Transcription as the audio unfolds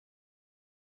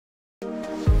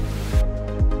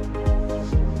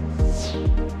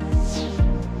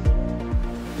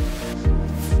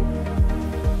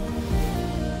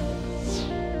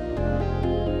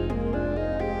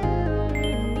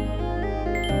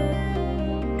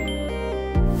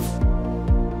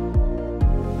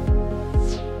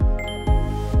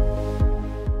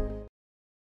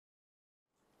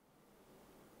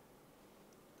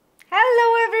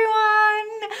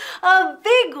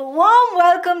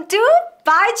welcome to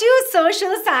BYJU'S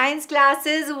Social Science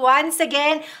classes once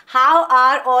again. How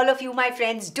are all of you, my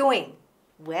friends, doing?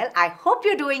 Well, I hope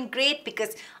you're doing great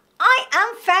because I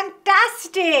am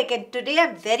fantastic, and today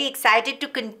I'm very excited to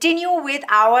continue with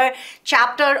our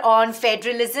chapter on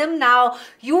federalism. Now,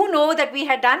 you know that we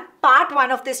had done part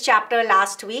 1 of this chapter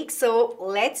last week, so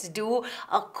let's do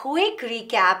a quick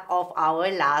recap of our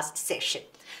last session.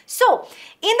 So,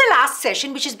 in the last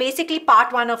session, which is basically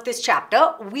part 1 of this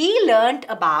chapter, we learned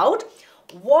about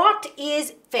what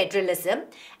is federalism,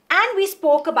 and we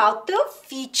spoke about the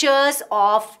features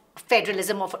of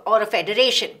federalism or a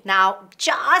federation. Now,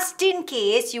 just in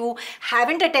case you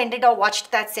haven't attended or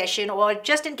watched that session, or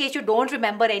just in case you don't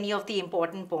remember any of the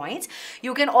important points,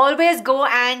 you can always go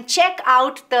and check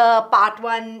out the part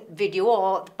 1 video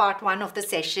or part 1 of the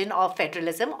session of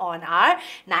federalism on our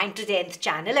 9th to 10th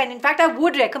channel. And in fact, I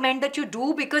would recommend that you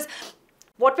do, because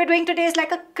what we're doing today is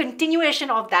like a continuation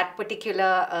of that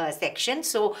particular section.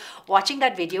 So watching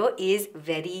that video is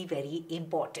very, very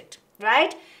important,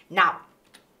 right? Now,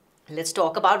 let's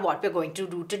talk about what we're going to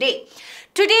do today.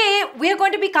 Today, we're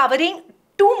going to be covering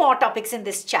 2 more topics in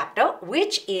this chapter,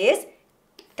 which is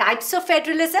types of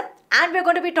federalism, and we're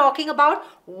going to be talking about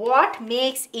what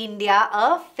makes India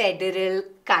a federal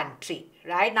country.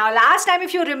 Right now, last time,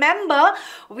 if you remember,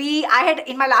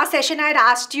 in my last session, I had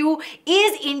asked you,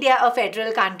 is India a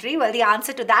federal country? Well, the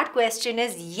answer to that question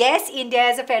is yes, India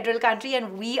is a federal country,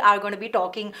 and we are going to be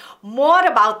talking more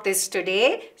about this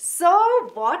today. So,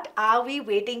 what are we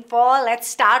waiting for? Let's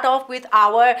start off with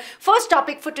our first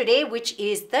topic for today, which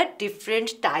is the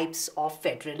different types of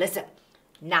federalism.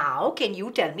 Now, can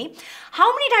you tell me,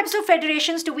 how many types of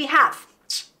federations do we have?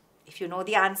 If you know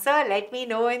the answer, let me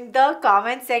know in the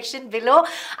comment section below.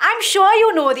 I'm sure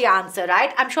you know the answer,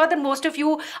 right? I'm sure that most of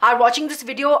you are watching this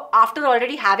video after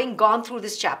already having gone through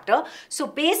this chapter. So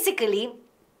basically,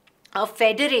 a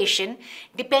federation,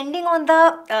 depending on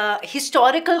the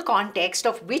historical context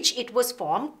of which it was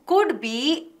formed, could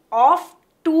be of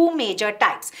 2 major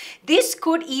types. This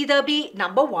could either be,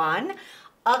 number 1,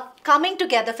 a coming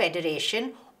together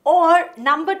federation, or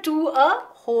number 2, a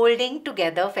holding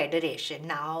together federation.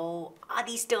 Now, are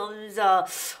these terms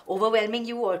overwhelming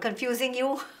you or confusing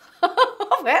you?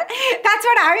 Well, that's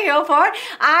what I'm here for.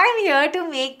 I'm here to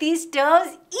make these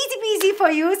terms easy peasy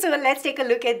for you. So let's take a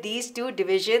look at these 2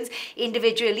 divisions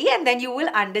individually, and then you will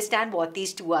understand what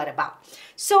these 2 are about.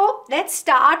 So let's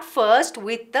start first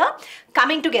with the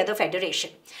coming together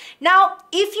federation. Now,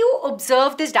 if you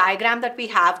observe this diagram that we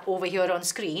have over here on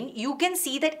screen, you can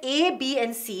see that A, B,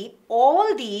 and C,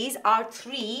 all these are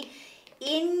 3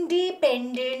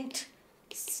 independent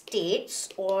states,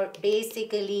 or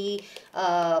basically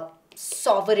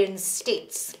sovereign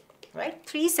states, right?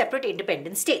 3 separate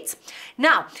independent states.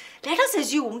 Now, let us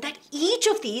assume that each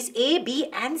of these, A, B,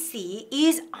 and C,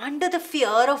 is under the fear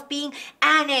of being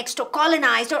annexed or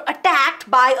colonized or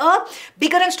attacked by a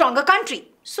bigger and stronger country.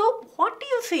 So, what do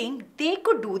you think they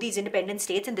could do, these independent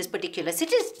states, in this particular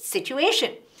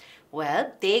situation?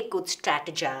 Well, they could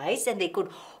strategize, and they could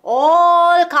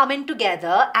all come in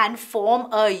together and form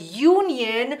a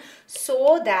union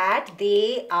so that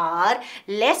they are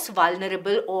less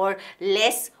vulnerable or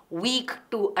less weak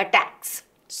to attacks.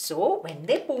 So, when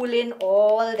they pool in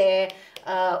all their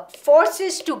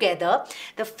forces together,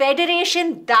 the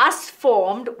federation thus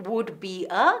formed would be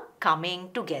a coming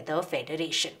together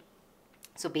federation.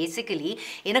 So, basically,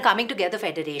 in a coming together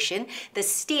federation, the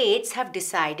states have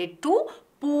decided to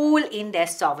pool in their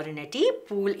sovereignty,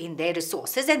 pool in their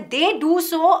resources, and they do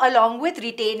so along with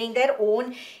retaining their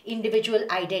own individual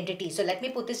identity. So let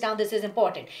me put this down, this is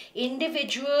important.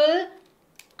 Individual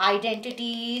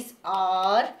identities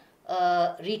are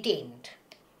retained.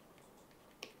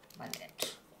 1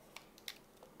 minute.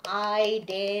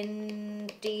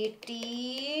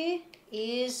 Identity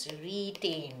is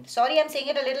retained. Sorry, I'm saying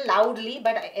it a little loudly,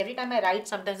 but every time I write,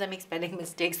 sometimes I make spelling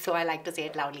mistakes, so I like to say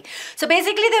it loudly. So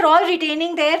basically, they're all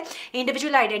retaining their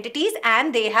individual identities,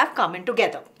 and they have come in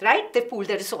together, right? They pool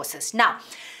their resources. Now,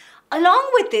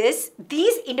 along with this,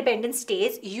 these independent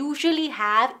states usually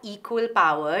have equal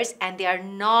powers, and they are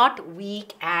not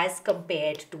weak as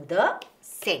compared to the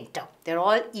center. They're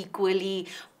all equally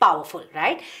powerful,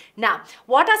 right? Now,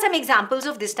 what are some examples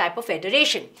of this type of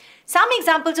federation? Some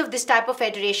examples of this type of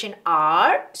federation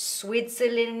are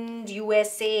Switzerland,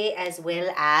 USA, as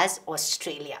well as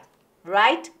Australia,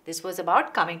 right? This was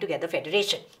about coming together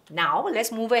federation. Now,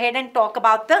 let's move ahead and talk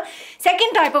about the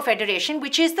second type of federation,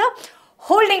 which is the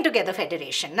holding together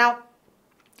federation. Now,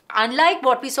 Unlike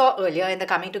what we saw earlier in the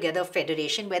Coming Together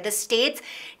Federation, where the states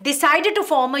decided to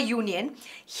form a union,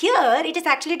 here it is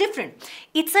actually different.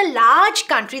 It's a large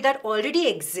country that already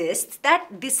exists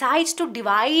that decides to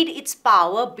divide its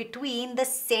power between the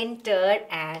center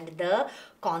and the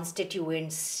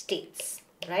constituent states,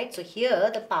 right? So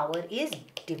here the power is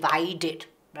divided.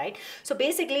 Right? So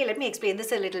basically, let me explain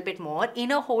this a little bit more.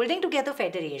 In a holding together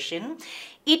federation,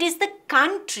 it is the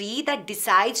country that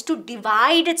decides to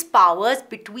divide its powers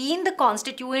between the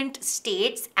constituent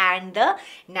states and the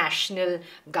national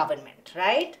government,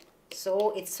 right?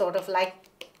 So it's sort of like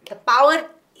the power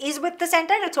is with the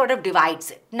center and it sort of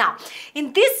divides it. Now,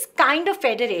 in this kind of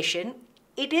federation,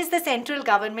 it is the central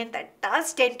government that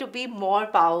does tend to be more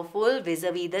powerful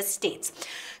vis-a-vis the states.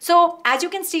 So as you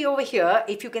can see over here,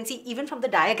 if you can see even from the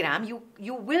diagram,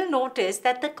 you will notice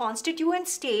that the constituent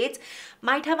states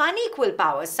might have unequal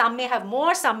powers. Some may have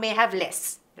more, some may have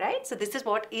less. Right? So this is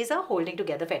what is a holding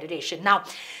together federation. Now,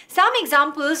 some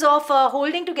examples of a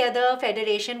holding together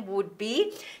federation would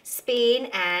be Spain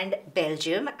and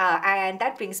Belgium. And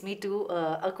that brings me to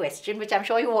a question which I'm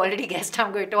sure you already guessed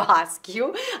I'm going to ask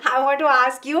you. I want to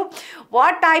ask you,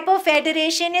 what type of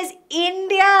federation is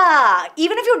India?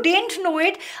 Even if you didn't know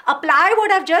it, apply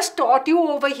what I've just taught you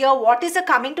over here. What is a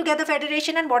coming together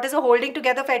federation and what is a holding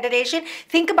together federation?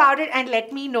 Think about it and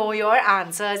let me know your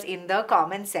answers in the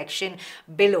comment section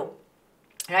below.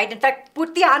 Right? In fact,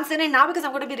 put the answer in now because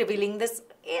I'm going to be revealing this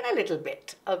in a little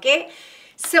bit. Okay?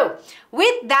 So,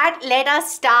 with that, let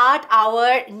us start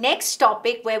our next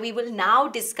topic where we will now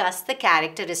discuss the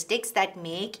characteristics that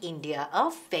make India a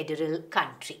federal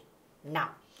country.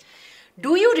 Now,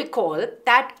 do you recall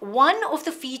that one of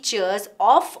the features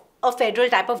of a federal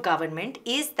type of government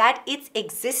is that its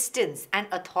existence and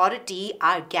authority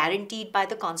are guaranteed by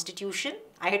the Constitution?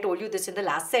 I had told you this in the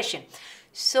last session.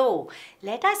 So,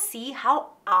 let us see how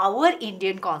our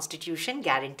Indian Constitution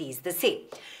guarantees the same.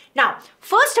 Now,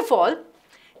 first of all,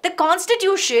 the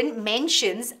Constitution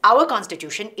mentions, our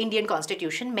Constitution, Indian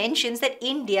Constitution, mentions that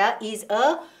India is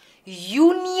a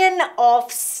union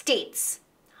of states.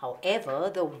 However,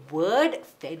 the word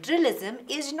federalism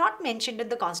is not mentioned in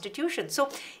the Constitution. So,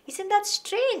 isn't that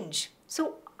strange?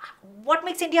 So, what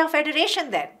makes India a federation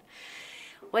then?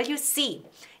 Well, you see,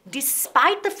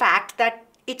 despite the fact that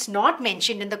it's not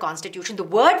mentioned in the Constitution, the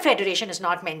word federation is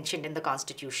not mentioned in the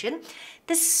Constitution,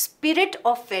 the spirit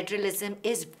of federalism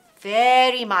is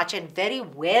very much and very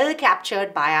well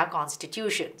captured by our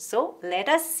Constitution. So let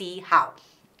us see how.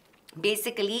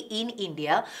 Basically, in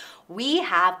India, we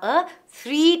have a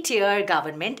three-tier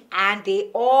government and they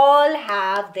all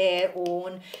have their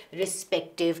own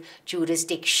respective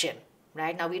jurisdiction.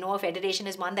 Right? Now, we know a federation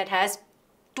is one that has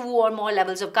two or more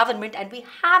levels of government and we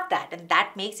have that and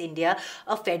that makes India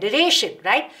a federation,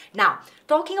 right? Now,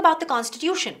 talking about the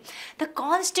Constitution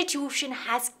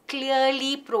has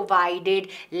clearly provided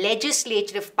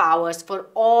legislative powers for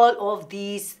all of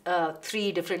these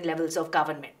three different levels of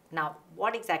government. Now,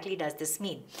 what exactly does this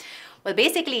mean? Well,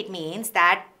 basically it means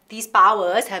that these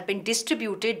powers have been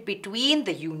distributed between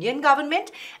the union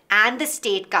government and the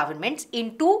state governments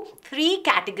into three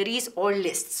categories or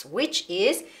lists, which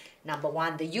is number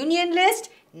 1, the union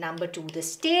list, number 2, the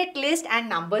state list, and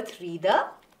number 3, the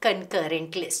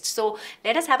concurrent list. So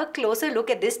let us have a closer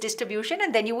look at this distribution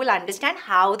and then you will understand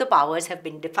how the powers have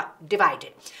been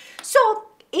divided. So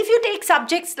if you take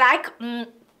subjects like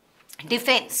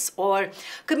defense or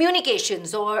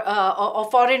communications or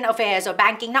foreign affairs or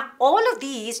banking, now all of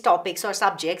these topics or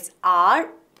subjects are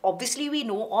obviously we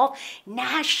know of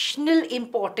national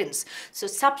importance. So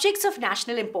subjects of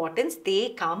national importance, they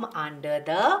come under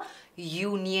the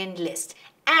union list.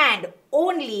 And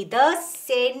only the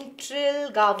central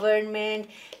government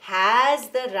has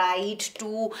the right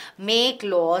to make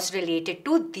laws related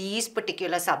to these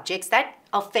particular subjects that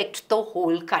affect the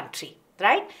whole country,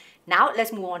 right? Now,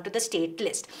 let's move on to the state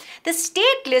list. The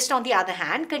state list, on the other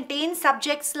hand, contains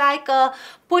subjects like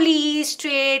police,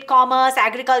 trade, commerce,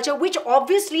 agriculture, which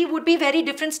obviously would be very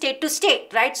different state to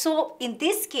state, right? So, in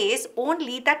this case,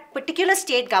 only that particular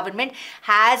state government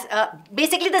has,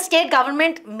 basically the state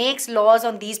government makes laws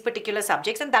on these particular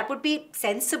subjects, and that would be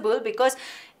sensible because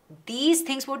these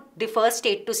things would differ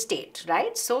state to state,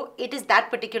 right? So, it is that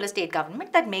particular state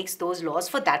government that makes those laws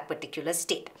for that particular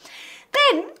state.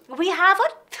 Then we have a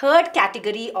third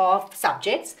category of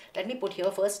subjects. Let me put here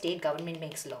first, state government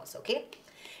makes laws, okay?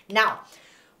 Now,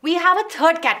 we have a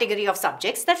third category of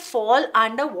subjects that fall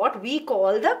under what we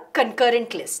call the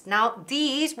concurrent list. Now,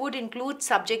 these would include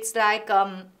subjects like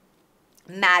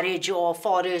marriage or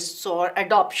forests or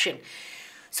adoption.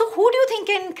 So, who do you think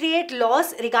can create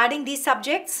laws regarding these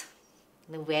subjects?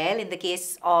 Well, in the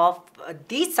case of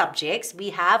these subjects,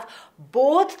 we have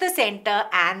both the center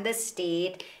and the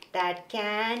state that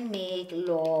can make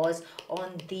laws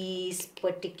on these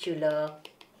particular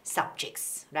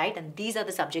subjects, right? And these are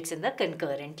the subjects in the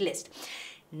concurrent list.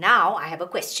 Now, I have a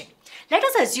question. Let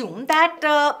us assume that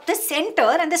the center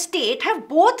and the state have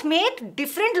both made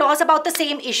different laws about the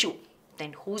same issue.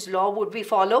 Then whose law would we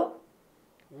follow?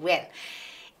 Well,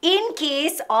 in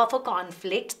case of a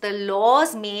conflict, the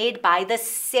laws made by the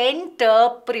center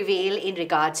prevail in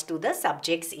regards to the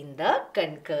subjects in the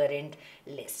concurrent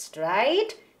list,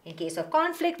 right? In case of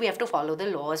conflict, we have to follow the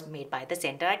laws made by the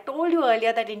center. I told you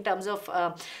earlier that in terms of,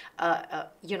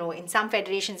 in some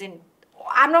federations,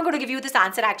 I'm not going to give you this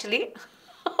answer actually.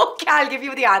 Okay, I'll give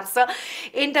you the answer.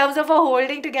 In terms of a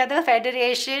holding together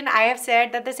federation, I have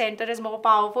said that the center is more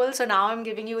powerful. So now I'm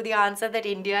giving you the answer that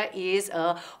India is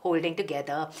a holding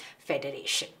together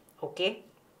federation. Okay.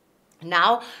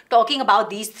 Now, talking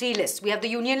about these three lists, we have the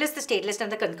union list, the state list,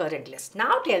 and the concurrent list.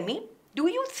 Now tell me, do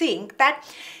you think that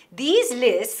these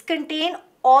lists contain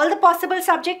all the possible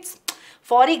subjects?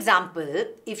 For example,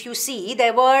 if you see,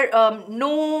 there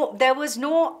was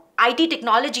no IT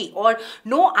technology or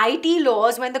no IT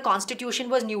laws when the constitution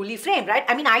was newly framed, right?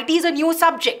 I mean, IT is a new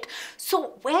subject.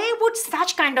 So where would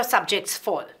such kind of subjects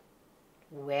fall?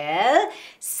 Well,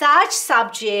 such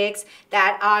subjects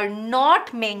that are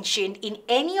not mentioned in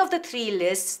any of the three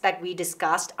lists that we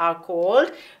discussed are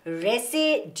called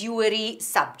residuary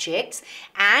subjects,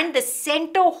 and the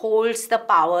center holds the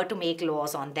power to make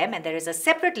laws on them, and there is a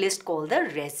separate list called the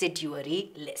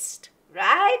residuary list,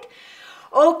 right?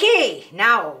 Okay,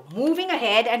 now moving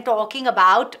ahead and talking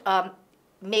about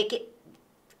making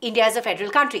India as a federal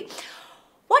country.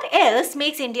 What else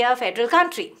makes India a federal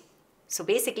country? So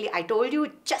basically, I told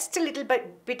you just a little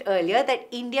bit earlier that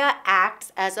India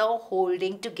acts as a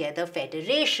holding together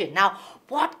federation. Now,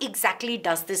 what exactly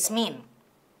does this mean?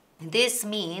 This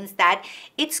means that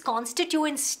its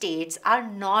constituent states are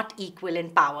not equal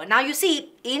in power. Now, you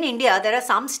see, in India, there are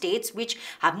some states which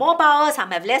have more power,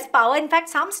 some have less power. In fact,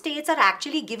 some states are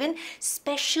actually given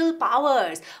special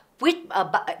powers.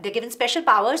 They're given special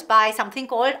powers by something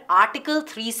called Article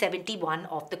 371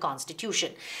 of the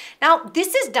Constitution. Now,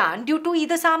 this is done due to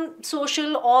either some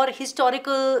social or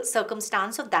historical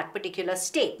circumstance of that particular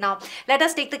state. Now, let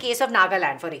us take the case of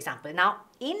Nagaland, for example. Now,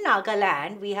 in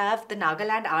Nagaland, we have the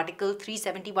Nagaland Article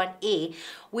 371A,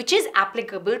 which is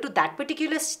applicable to that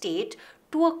particular state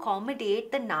to accommodate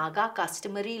the Naga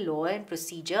customary law and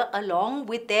procedure along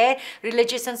with their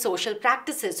religious and social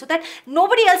practices, so that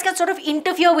nobody else can sort of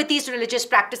interfere with these religious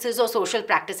practices or social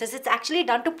practices. It's actually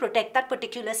done to protect that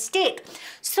particular state.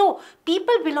 So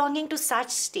people belonging to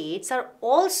such states are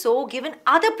also given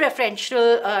other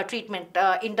preferential treatment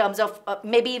in terms of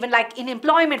maybe even like in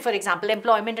employment, for example,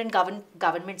 employment and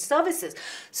government services.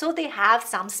 So they have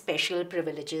some special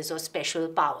privileges or special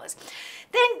powers.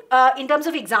 Then, in terms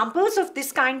of examples of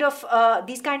these kind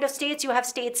of states, you have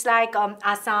states like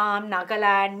Assam,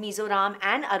 Nagaland, Mizoram,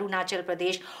 and Arunachal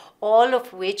Pradesh, all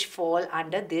of which fall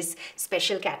under this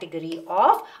special category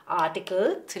of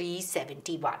Article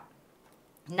 371.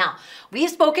 Now, we've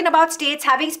spoken about states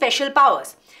having special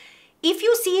powers. If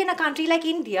you see in a country like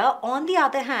India, on the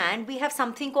other hand, we have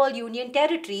something called union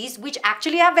territories, which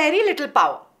actually have very little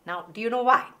power. Now, do you know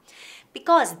why?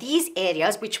 Because these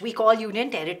areas, which we call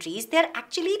union territories, they're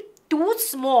actually too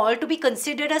small to be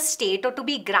considered a state or to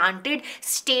be granted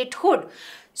statehood.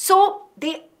 So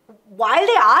while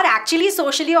they are actually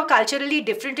socially or culturally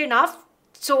different enough,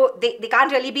 so they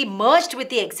can't really be merged with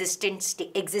the existing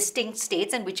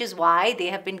states, and which is why they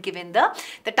have been given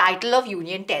the title of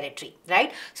union territory,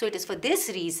 right? So it is for this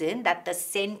reason that the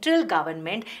central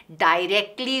government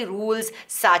directly rules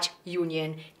such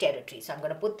union territories. So I'm going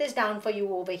to put this down for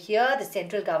you over here. The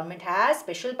central government has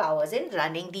special powers in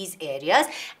running these areas,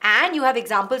 and you have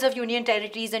examples of union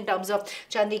territories in terms of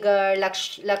Chandigarh,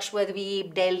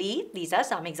 Lakshadweep, Delhi. These are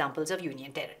some examples of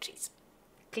union territories.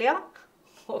 Clear?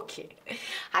 Okay,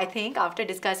 I think after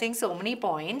discussing so many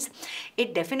points,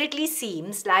 it definitely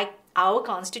seems like our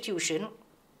constitution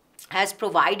has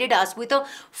provided us with a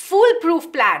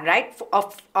foolproof plan, right,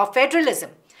 of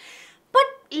federalism. But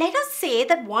let us say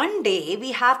that one day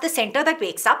we have the center that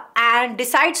wakes up and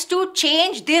decides to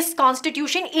change this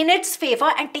constitution in its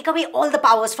favor and take away all the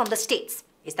powers from the states.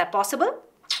 Is that possible?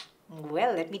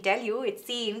 Well, let me tell you, it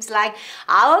seems like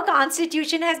our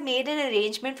constitution has made an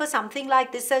arrangement for something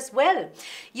like this as well.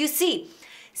 You see,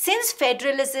 since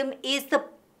federalism is the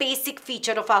basic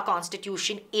feature of our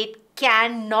constitution, it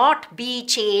cannot be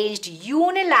changed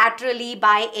unilaterally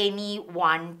by any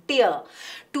one tier.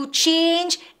 To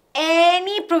change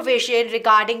any provision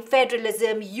regarding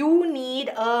federalism, you need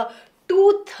a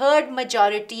 2/3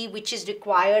 majority which is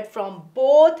required from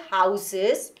both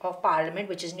houses of parliament,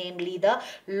 which is namely the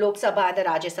Lok Sabha and the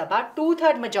Rajya Sabha,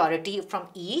 2/3 majority from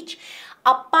each.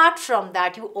 Apart from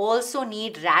that, you also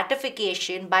need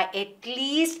ratification by at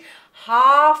least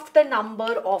half the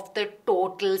number of the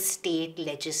total state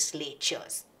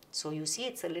legislatures. So you see,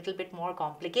 it's a little bit more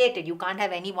complicated. You can't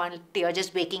have anyone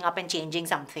just waking up and changing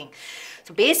something.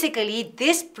 So basically,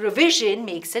 this provision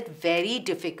makes it very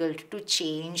difficult to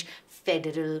change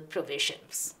federal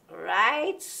provisions.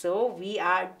 Right? So we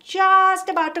are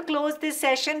just about to close this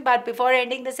session, but before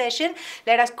ending the session,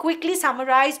 let us quickly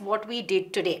summarize what we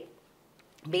did today.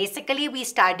 Basically, we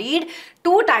studied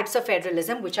two types of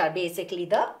federalism, which are basically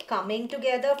the coming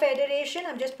together federation.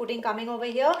 I'm just putting coming over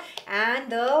here,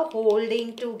 and the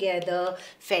holding together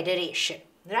federation,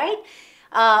 right?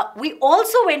 We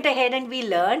also went ahead and we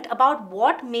learned about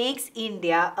what makes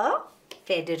India a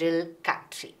federal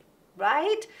country,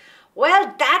 right?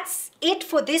 Well, that's it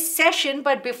for this session.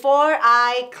 But before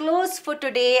I close for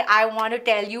today, I want to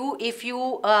tell you, if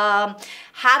you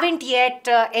haven't yet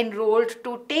enrolled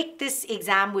to take this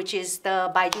exam, which is the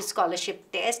BYJU'S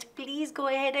scholarship test, please go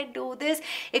ahead and do this.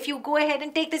 If you go ahead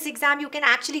and take this exam, you can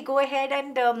actually go ahead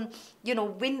and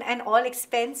win an all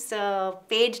expense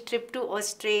paid trip to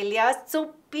Australia.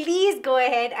 So please go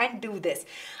ahead and do this.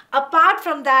 Apart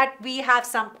from that, we have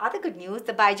some other good news.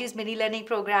 The BYJU'S mini learning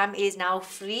program is now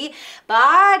free,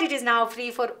 but it is now free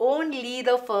for only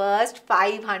the first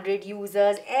 500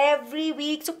 users every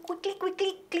week. So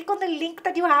quickly click on the link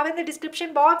that you have in the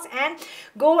description box and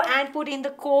go and put in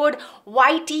the code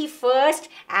YT first,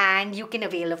 and you can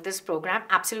avail of this program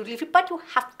absolutely free, but you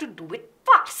have to do it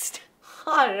fast.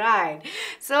 Alright,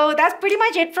 so that's pretty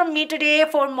much it from me today.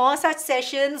 For more such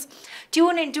sessions,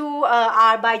 tune into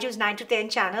our BYJU'S 9 to 10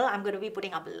 channel. I'm going to be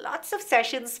putting up lots of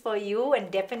sessions for you, and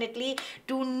definitely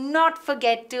do not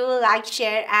forget to like,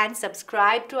 share and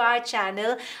subscribe to our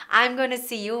channel. I'm going to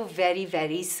see you very,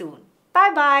 very soon.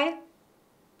 Bye-bye.